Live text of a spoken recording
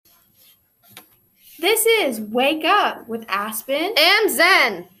This is Wake Up with Aspen and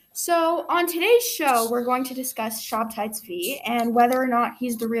Zen. So, on today's show, we're going to discuss Shabtai Tzvi and whether or not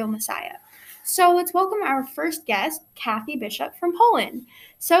he's the real Messiah. So, let's welcome our first guest, Kathy Bishop from Poland.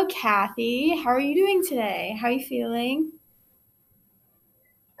 So, Kathy, how are you doing today? How are you feeling?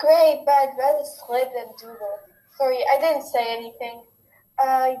 Great, but I'd rather sleep than do that. Sorry, I didn't say anything.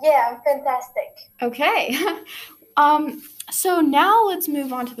 Yeah, I'm fantastic. Okay. So now let's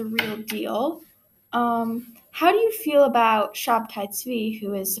move on to the real deal. How do you feel about Shabtai Tzvi,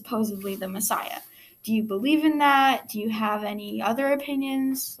 who is supposedly the Messiah? Do you believe in that? Do you have any other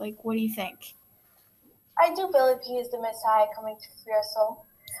opinions? What do you think? I do believe he is the Messiah coming to free us all.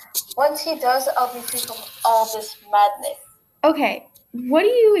 Once he does, I'll be free from all this madness. Okay, what do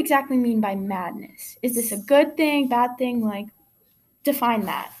you exactly mean by madness? Is this a good thing, bad thing? Define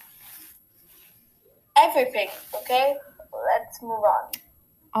that. Everything, okay? Let's move on.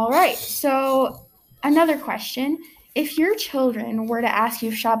 All right, so another question. If your children were to ask you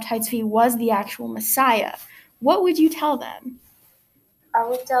if Shabtai Tzvi was the actual Messiah, what would you tell them? I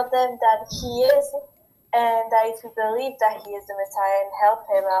would tell them that he is, and that if we believe that he is the Messiah and help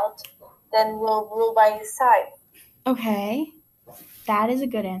him out, then we'll rule by his side. Okay, that is a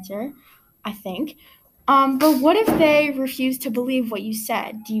good answer, I think. But what if they refuse to believe what you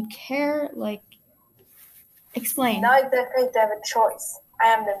said? Do you care? Explain. Now they're going to have a choice. I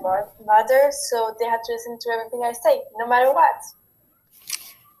am the mother, so they have to listen to everything I say, no matter what.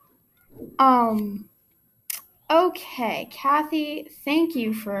 Okay, Kathy, thank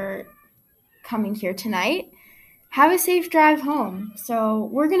you for coming here tonight. Have a safe drive home. So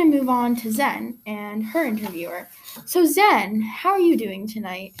we're going to move on to Zen and her interviewer. So Zen, how are you doing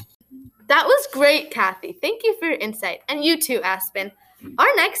tonight? That was great, Kathy. Thank you for your insight. And you too, Aspen.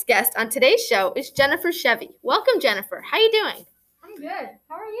 Our next guest on today's show is Jennifer Chevy. Welcome, Jennifer. How are you doing? I'm good.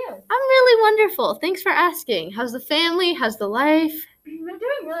 How are you? I'm really wonderful. Thanks for asking. How's the family? How's the life? I'm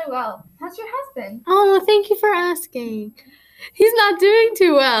doing really well. How's your husband? Oh, thank you for asking. He's not doing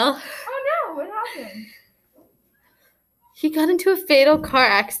too well. Oh no, what happened? He got into a fatal car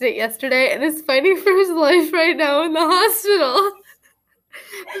accident yesterday and is fighting for his life right now in the hospital.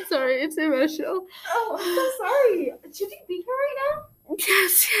 I'm sorry, it's emotional. Oh, I'm so sorry. Should he be here right now?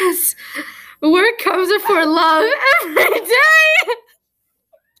 Yes. Work comes before love every day.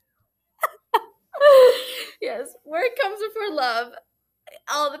 Yes, work comes before love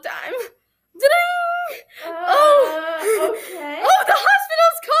all the time. Okay. Oh, the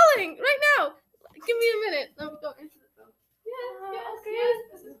hospital's calling right now. Give me a minute. No, don't answer the phone. Yes.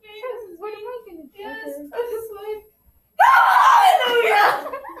 This is me. What am I going to do? Yes, I'm just like... Hallelujah!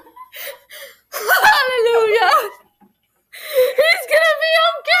 Hallelujah! He's gonna be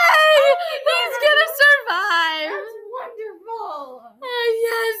okay! He's gonna survive! That's wonderful!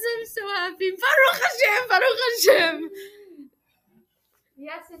 Yes, I'm so happy. Baruch Hashem! Baruch Hashem!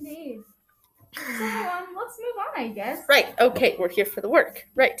 Yes, indeed. So, let's move on, I guess. Right, okay, we're here for the work.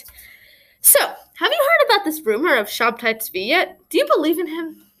 Right. So, have you heard about this rumor of Shabtai Tzvi yet? Do you believe in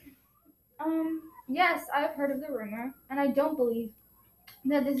him? Yes, I've heard of the rumor, and I don't believe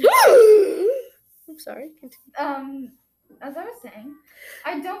that this is... I'm sorry. As I was saying,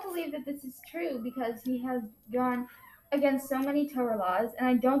 I don't believe that this is true because he has gone against so many Torah laws, and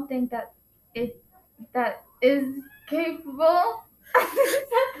I don't think that that is capable.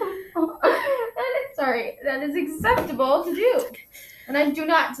 That is acceptable to do, and I do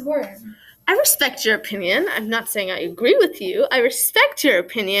not support him. I respect your opinion. I'm not saying I agree with you. I respect your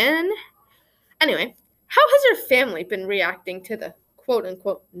opinion. Anyway, how has your family been reacting to the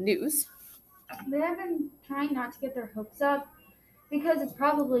quote-unquote news? They have been trying not to get their hopes up because it's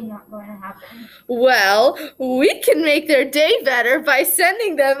probably not going to happen. Well, we can make their day better by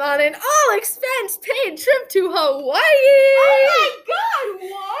sending them on an all-expense-paid trip to Hawaii. Oh my God!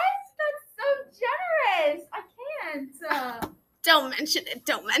 What? That's so generous. I can't. Don't mention it.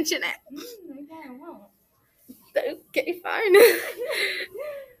 Don't mention it. Okay, I won't. Okay, fine.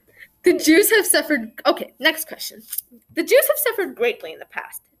 The Jews have suffered... Okay, next question. The Jews have suffered greatly in the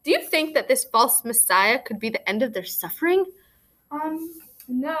past. Do you think that this false Messiah could be the end of their suffering?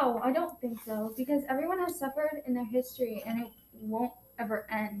 No, I don't think so, because everyone has suffered in their history, and it won't ever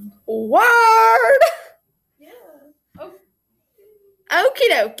end. Word! Yeah. Oh. Okie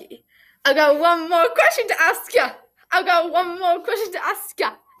dokie. I got one more question to ask ya. Okay, go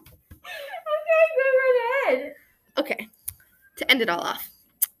right ahead. Okay, to end it all off.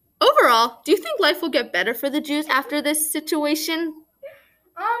 Overall, do you think life will get better for the Jews after this situation?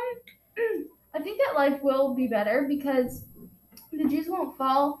 I think that life will be better because the Jews won't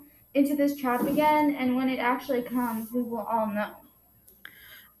fall into this trap again, and when it actually comes, we will all know.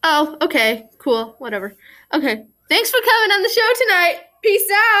 Oh, okay. Cool. Whatever. Okay. Thanks for coming on the show tonight. Peace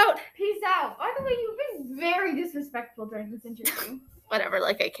out. Peace out. By the way, you've been very disrespectful during this interview. Whatever.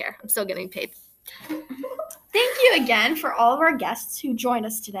 Like I care. I'm still getting paid. Thank you again for all of our guests who joined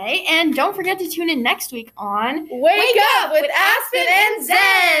us today. And don't forget to tune in next week on Wake up with Aspen and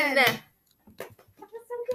Zen.